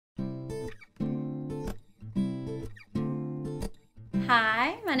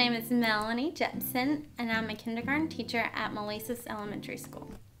Hi, my name is Melanie Jepson, and I'm a kindergarten teacher at Malesus Elementary School.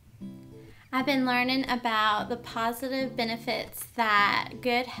 I've been learning about the positive benefits that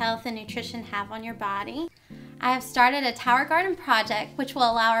good health and nutrition have on your body. I have started a tower garden project which will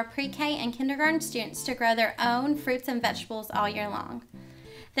allow our pre-K and kindergarten students to grow their own fruits and vegetables all year long.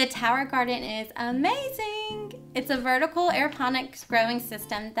 The tower garden is amazing! It's a vertical aeroponics growing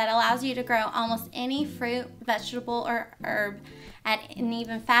system that allows you to grow almost any fruit, vegetable, or herb at an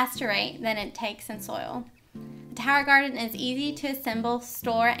even faster rate than it takes in soil. The tower garden is easy to assemble,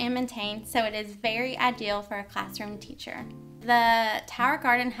 store, and maintain, so it is very ideal for a classroom teacher. The tower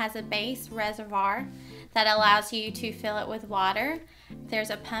garden has a base reservoir that allows you to fill it with water. There's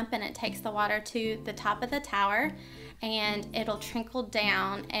a pump and it takes the water to the top of the tower and it'll trickle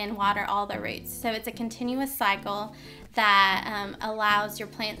down and water all the roots. So it's a continuous cycle that allows your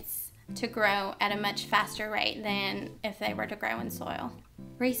plants to grow at a much faster rate than if they were to grow in soil.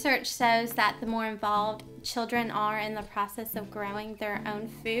 Research shows that the more involved children are in the process of growing their own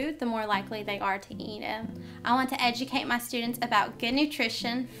food, the more likely they are to eat it. I want to educate my students about good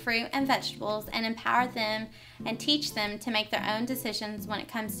nutrition, fruit and vegetables, and empower them and teach them to make their own decisions when it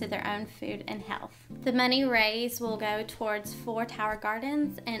comes to their own food and health. The money raised will go towards 4 tower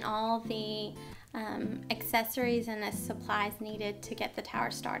gardens and all the accessories and the supplies needed to get the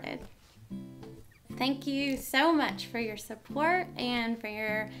tower started. Thank you so much for your support and for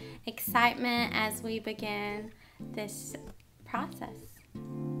your excitement as we begin this process.